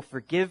 I will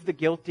forgive the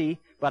guilty,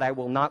 but I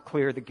will not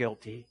clear the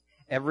guilty.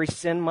 Every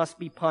sin must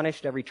be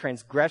punished. Every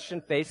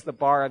transgression face the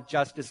bar of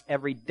justice.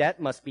 Every debt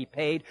must be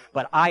paid.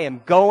 But I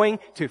am going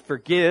to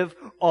forgive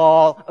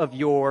all of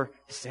your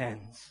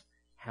sins.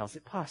 How's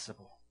it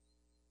possible?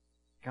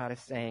 God is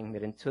saying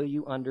that until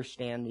you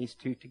understand these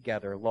two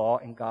together, law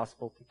and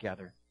gospel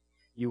together,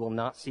 you will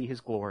not see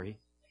his glory,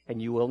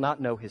 and you will not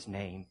know his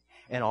name,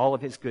 and all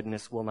of his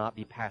goodness will not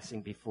be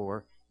passing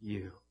before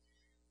you.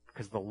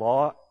 Because the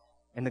law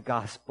and the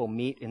gospel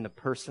meet in the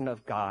person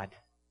of God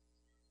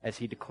as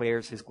he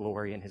declares his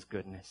glory and his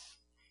goodness.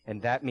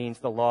 And that means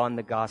the law and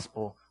the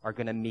gospel are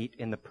going to meet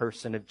in the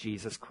person of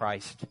Jesus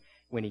Christ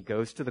when he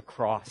goes to the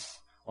cross.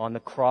 On the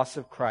cross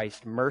of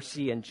Christ,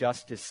 mercy and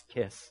justice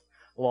kiss.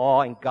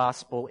 Law and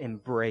gospel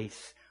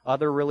embrace.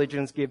 Other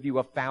religions give you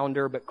a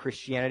founder, but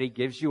Christianity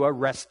gives you a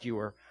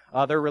rescuer.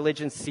 Other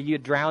religions see you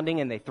drowning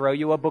and they throw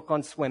you a book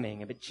on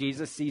swimming. But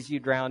Jesus sees you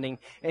drowning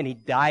and he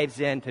dives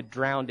in to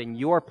drown in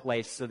your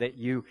place so that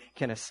you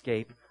can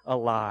escape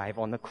alive.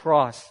 On the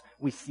cross,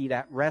 we see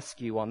that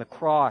rescue. On the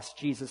cross,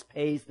 Jesus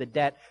pays the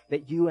debt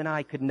that you and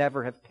I could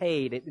never have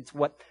paid. It's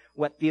what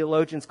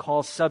theologians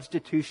call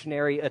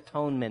substitutionary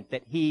atonement,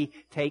 that he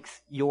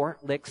takes your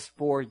licks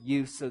for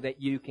you so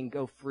that you can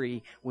go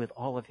free with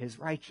all of his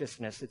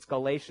righteousness. It's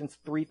Galatians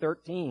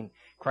 3:13.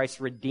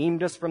 Christ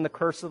redeemed us from the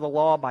curse of the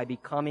law by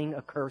becoming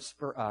a curse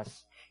for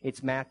us.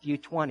 It's Matthew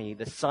 20.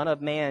 The Son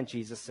of Man,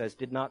 Jesus says,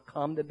 did not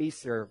come to be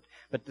served,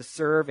 but to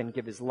serve and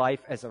give his life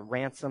as a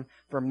ransom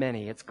for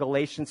many. It's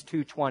Galatians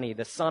 2:20.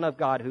 The Son of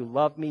God who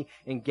loved me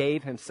and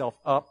gave himself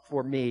up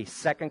for me.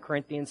 2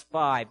 Corinthians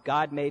 5.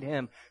 God made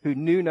him who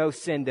knew no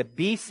sin to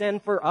be sin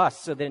for us,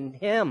 so that in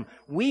him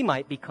we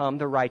might become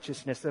the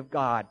righteousness of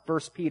God.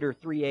 1 Peter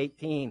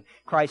 3:18.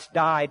 Christ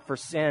died for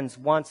sins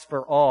once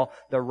for all,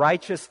 the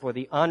righteous for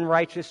the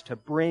unrighteous, to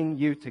bring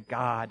you to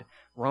God.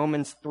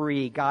 Romans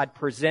 3, God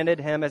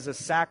presented him as a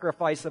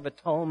sacrifice of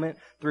atonement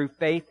through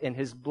faith in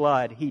his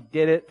blood. He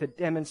did it to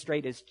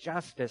demonstrate his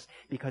justice,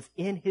 because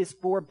in his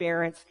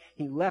forbearance,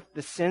 he left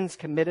the sins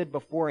committed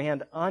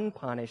beforehand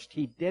unpunished.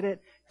 He did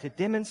it to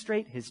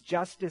demonstrate his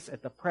justice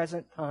at the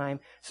present time,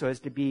 so as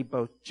to be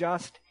both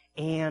just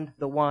and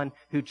the one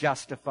who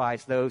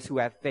justifies those who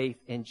have faith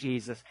in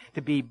Jesus,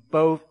 to be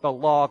both the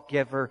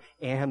lawgiver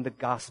and the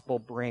gospel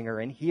bringer.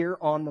 And here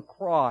on the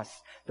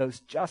cross, those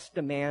just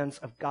demands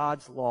of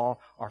God's law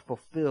are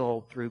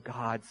fulfilled through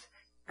God's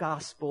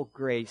gospel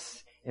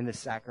grace in the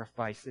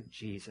sacrifice of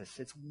Jesus.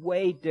 It's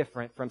way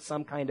different from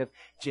some kind of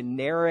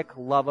generic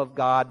love of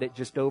God that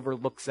just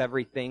overlooks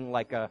everything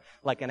like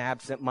an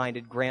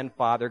absent-minded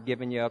grandfather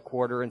giving you a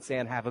quarter and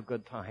saying, have a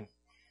good time.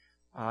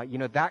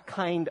 That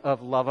kind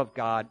of love of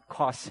God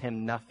costs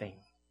him nothing.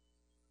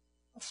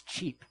 It's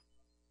cheap.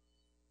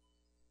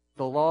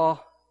 The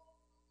law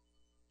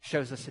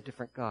shows us a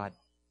different God,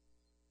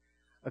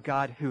 a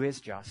God who is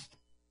just.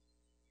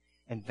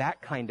 And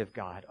that kind of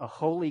God, a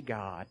holy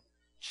God,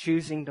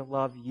 choosing to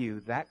love you,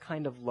 that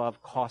kind of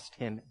love cost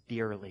him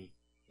dearly.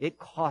 It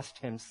cost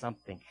him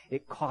something.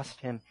 It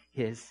cost him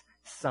his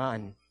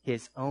son,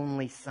 his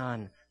only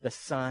son, the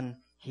son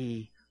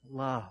he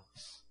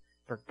loves.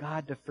 For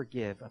God to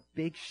forgive a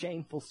big,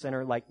 shameful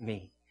sinner like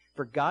me,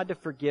 for God to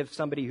forgive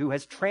somebody who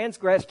has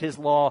transgressed his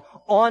law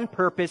on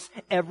purpose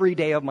every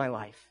day of my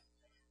life,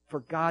 for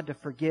God to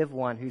forgive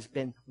one who's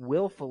been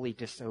willfully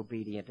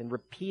disobedient and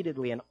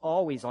repeatedly and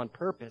always on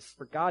purpose,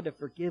 for God to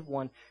forgive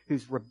one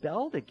who's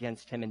rebelled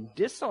against him and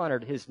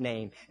dishonored his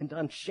name and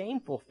done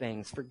shameful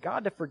things, for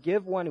God to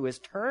forgive one who has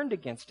turned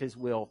against his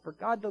will, for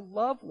God to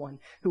love one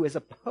who has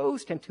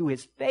opposed him to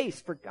his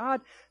face, for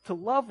God to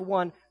love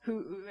one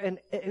who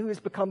has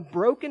become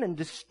broken and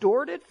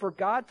distorted, for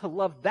God to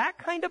love that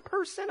kind of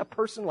person, a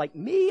person like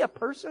me, a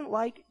person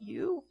like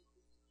you.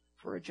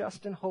 For a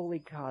just and holy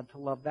God to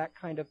love that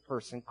kind of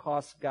person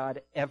costs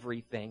God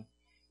everything,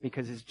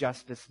 because his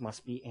justice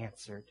must be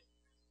answered.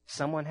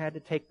 Someone had to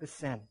take the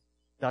sin.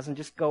 It doesn't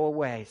just go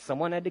away.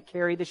 Someone had to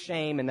carry the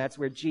shame, and that's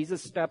where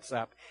Jesus steps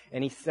up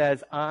and he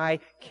says, I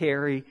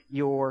carry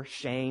your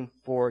shame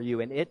for you.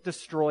 And it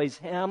destroys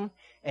him,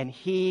 and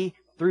he,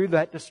 through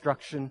that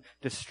destruction,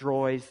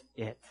 destroys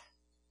it.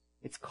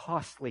 It's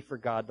costly for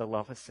God to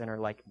love a sinner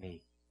like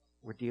me.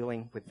 We're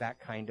dealing with that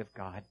kind of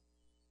God.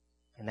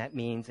 And that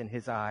means in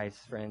his eyes,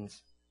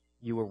 friends,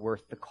 you are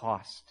worth the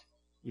cost.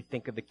 You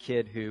think of the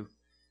kid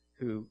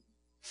who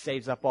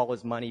saves up all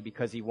his money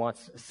because he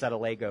wants a set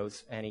of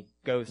Legos, and he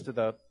goes to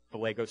the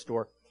Lego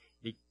store.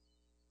 He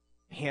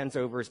hands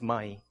over his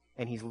money,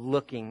 and he's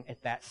looking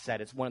at that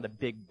set. It's one of the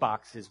big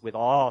boxes with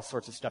all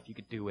sorts of stuff you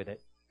could do with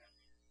it.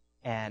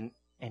 And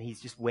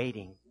he's just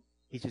waiting.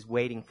 He's just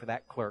waiting for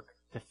that clerk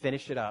to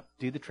finish it up,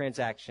 do the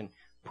transaction,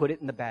 put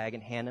it in the bag,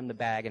 and hand him the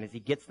bag. And as he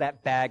gets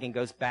that bag and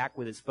goes back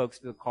with his folks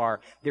to the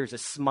car, there's a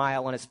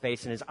smile on his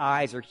face, and his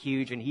eyes are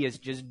huge, and he is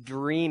just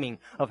dreaming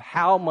of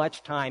how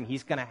much time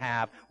he's going to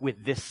have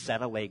with this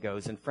set of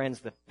Legos. And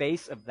friends, the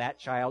face of that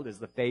child is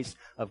the face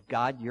of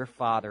God your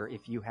Father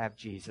if you have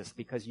Jesus,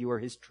 because you are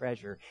his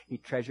treasure. He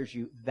treasures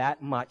you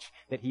that much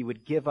that he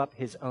would give up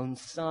his own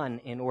son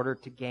in order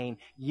to gain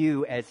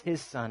you as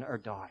his son or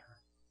daughter.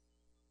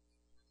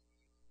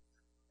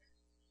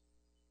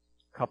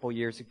 A couple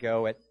years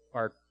ago at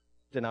our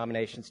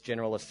denomination's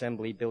General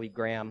Assembly, Billy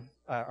Graham,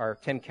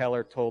 Tim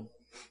Keller told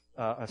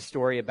a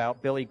story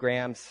about Billy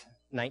Graham's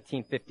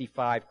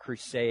 1955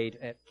 crusade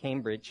at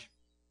Cambridge.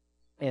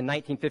 In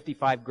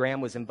 1955, Graham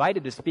was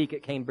invited to speak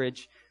at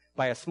Cambridge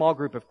by a small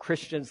group of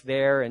Christians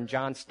there, and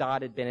John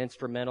Stott had been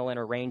instrumental in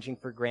arranging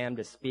for Graham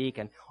to speak,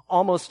 and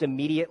almost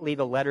immediately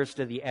the letters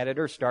to the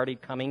editor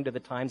started coming to the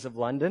Times of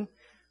London.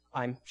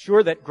 I'm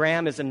sure that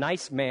Graham is a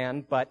nice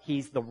man, but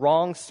he's the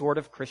wrong sort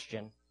of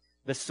Christian.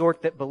 The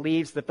sort that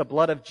believes that the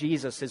blood of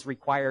Jesus is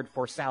required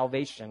for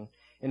salvation.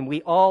 And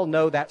we all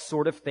know that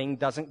sort of thing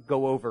doesn't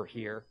go over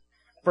here.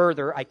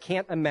 Further, I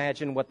can't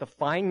imagine what the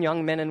fine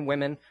young men and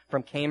women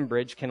from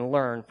Cambridge can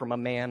learn from a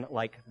man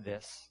like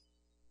this.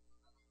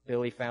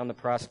 Billy found the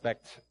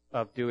prospect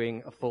of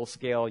doing a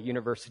full-scale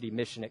university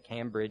mission at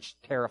Cambridge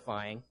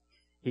terrifying.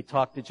 He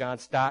talked to John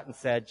Stott and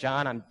said,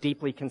 John, I'm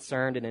deeply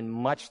concerned and in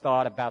much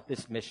thought about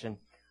this mission.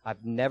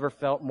 I've never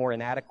felt more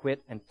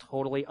inadequate and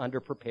totally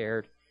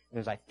underprepared. And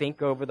as I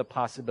think over the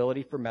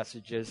possibility for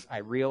messages, I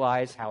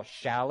realize how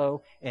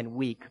shallow and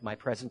weak my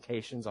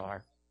presentations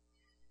are.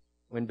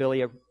 When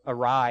Billy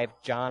arrived,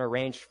 John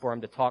arranged for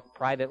him to talk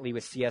privately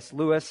with C.S.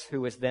 Lewis,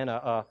 who was then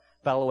a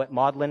fellow at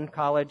Magdalen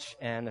College,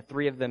 and the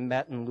three of them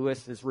met in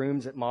Lewis's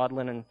rooms at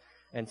Magdalen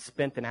and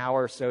spent an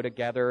hour or so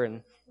together.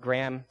 And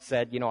Graham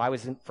said, I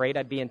was afraid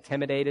I'd be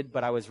intimidated,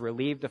 but I was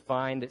relieved to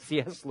find that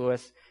C.S.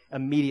 Lewis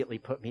immediately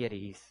put me at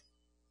ease.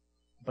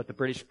 But the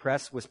British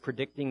press was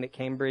predicting that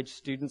Cambridge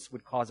students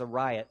would cause a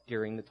riot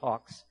during the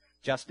talks,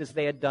 just as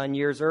they had done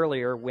years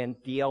earlier when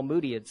D.L.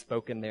 Moody had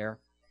spoken there.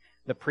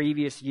 The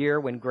previous year,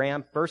 when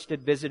Graham first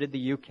had visited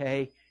the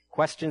UK,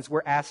 questions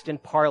were asked in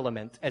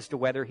Parliament as to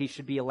whether he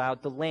should be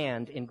allowed to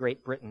land in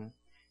Great Britain.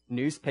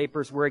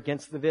 Newspapers were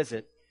against the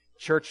visit.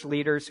 Church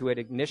leaders who had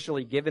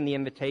initially given the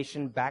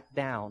invitation backed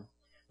down.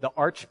 The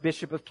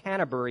Archbishop of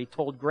Canterbury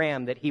told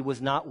Graham that he was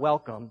not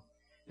welcome.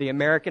 The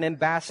American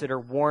ambassador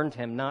warned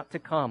him not to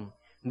come.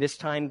 This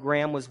time,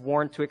 Graham was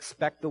warned to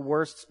expect the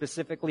worst,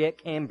 specifically at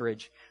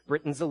Cambridge.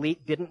 Britain's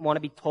elite didn't want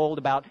to be told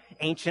about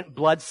ancient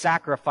blood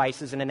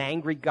sacrifices and an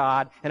angry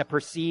God and a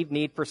perceived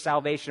need for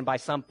salvation by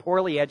some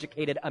poorly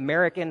educated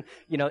American,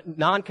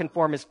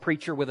 nonconformist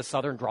preacher with a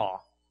southern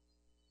drawl.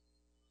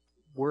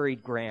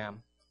 Worried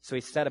Graham So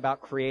he set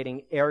about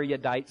creating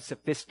erudite,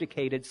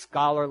 sophisticated,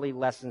 scholarly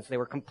lessons. They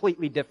were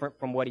completely different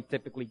from what he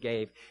typically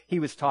gave.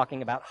 He was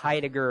talking about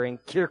Heidegger and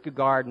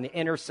Kierkegaard and the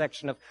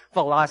intersection of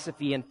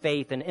philosophy and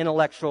faith and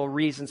intellectual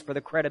reasons for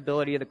the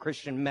credibility of the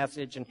Christian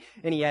message. And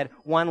he had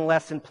one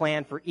lesson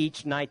planned for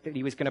each night that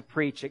he was going to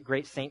preach at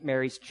Great St.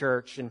 Mary's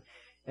Church.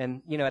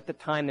 And you know, at the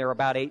time there were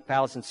about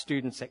 8,000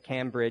 students at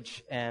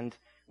Cambridge. And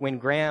when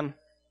Graham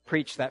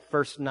preached that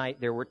first night,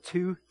 there were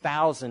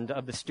 2,000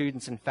 of the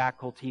students and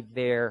faculty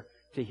there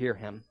to hear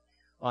him.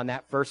 On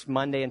that first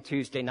Monday and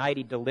Tuesday night,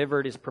 he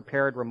delivered his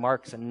prepared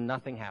remarks and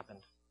nothing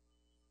happened.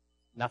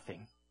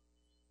 Nothing.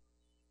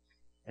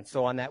 And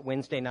so on that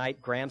Wednesday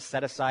night, Graham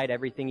set aside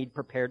everything he'd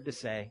prepared to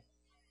say,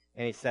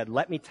 and he said,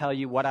 "Let me tell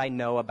you what I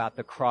know about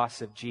the cross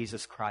of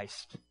Jesus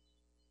Christ."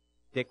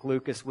 Dick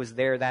Lucas was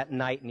there that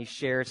night, and he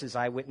shares his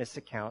eyewitness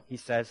account. He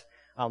says,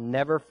 "I'll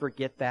never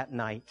forget that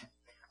night.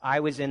 I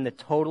was in the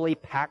totally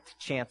packed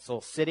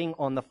chancel, sitting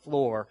on the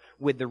floor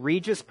with the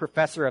Regius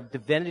Professor of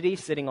Divinity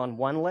sitting on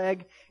one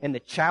leg and the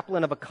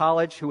chaplain of a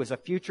college who was a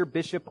future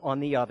bishop on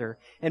the other.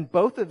 And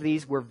both of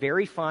these were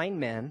very fine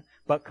men,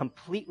 but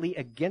completely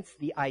against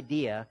the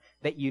idea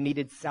that you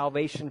needed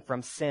salvation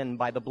from sin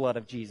by the blood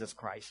of Jesus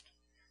Christ."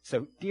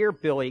 So dear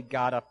Billy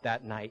got up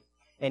that night,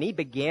 and he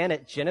began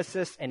at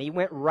Genesis, and he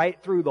went right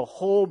through the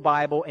whole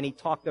Bible, and he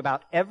talked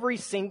about every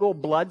single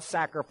blood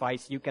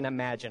sacrifice you can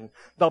imagine.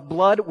 The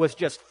blood was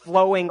just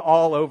flowing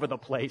all over the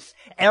place,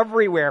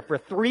 everywhere for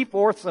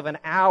 3/4 of an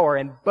hour,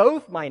 and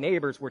both my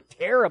neighbors were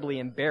terribly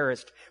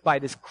embarrassed by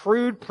this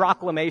crude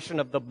proclamation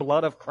of the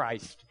blood of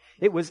Christ.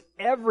 It was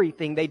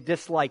everything they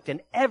disliked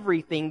and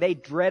everything they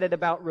dreaded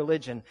about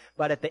religion.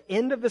 But at the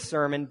end of the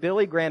sermon,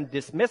 Billy Graham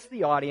dismissed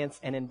the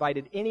audience and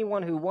invited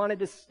anyone who wanted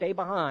to stay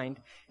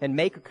behind and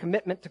make a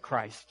commitment to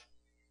Christ.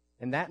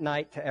 And that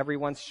night, to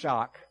everyone's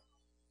shock,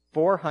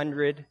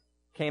 400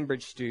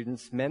 Cambridge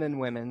students, men and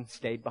women,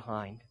 stayed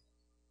behind.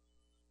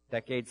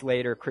 Decades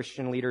later,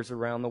 Christian leaders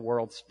around the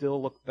world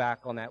still look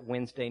back on that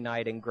Wednesday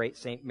night in Great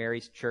St.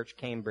 Mary's Church,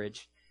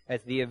 Cambridge,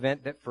 as the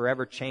event that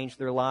forever changed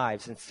their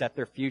lives and set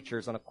their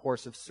futures on a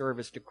course of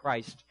service to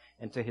Christ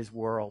and to His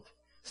world.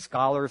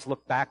 Scholars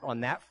look back on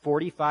that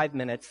 45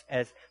 minutes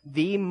as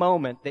the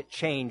moment that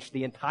changed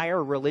the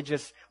entire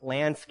religious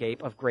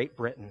landscape of Great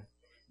Britain.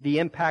 The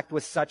impact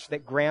was such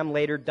that Graham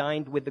later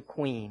dined with the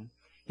Queen.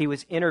 He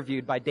was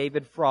interviewed by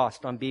David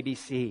Frost on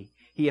BBC.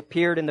 He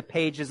appeared in the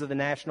pages of the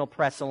national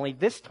press, only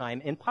this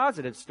time in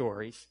positive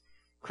stories.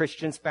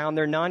 Christians found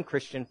their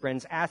non-Christian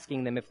friends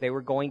asking them if they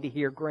were going to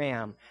hear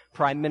Graham.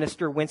 Prime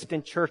Minister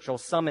Winston Churchill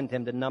summoned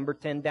him to number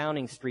 10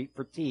 Downing Street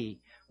for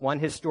tea. One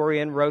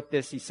historian wrote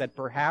this. He said,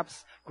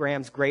 "Perhaps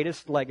Graham's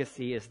greatest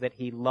legacy is that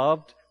he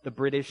loved the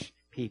British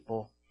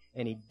people,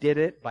 and he did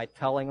it by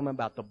telling them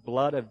about the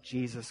blood of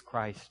Jesus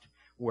Christ,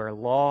 where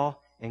law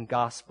and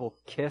gospel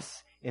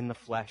kiss in the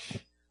flesh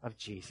of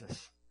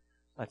Jesus."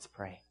 Let's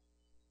pray.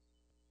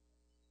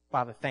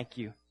 Father, thank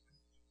you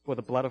for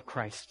the blood of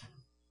Christ.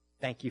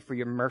 Thank you for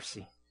your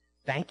mercy.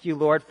 Thank you,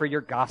 Lord, for your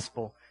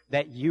gospel,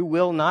 that you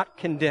will not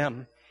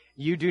condemn.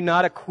 You do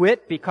not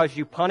acquit because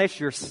you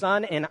punish your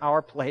Son in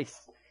our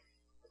place,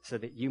 so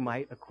that you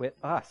might acquit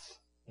us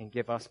and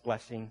give us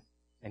blessing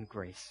and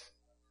grace.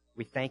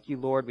 We thank you,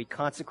 Lord. We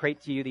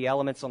consecrate to you the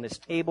elements on this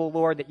table,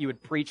 Lord, that you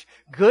would preach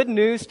good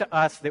news to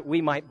us, that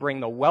we might bring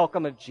the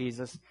welcome of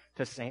Jesus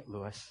to St.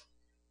 Louis.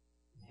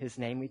 In His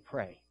name we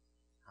pray.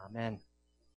 Amen.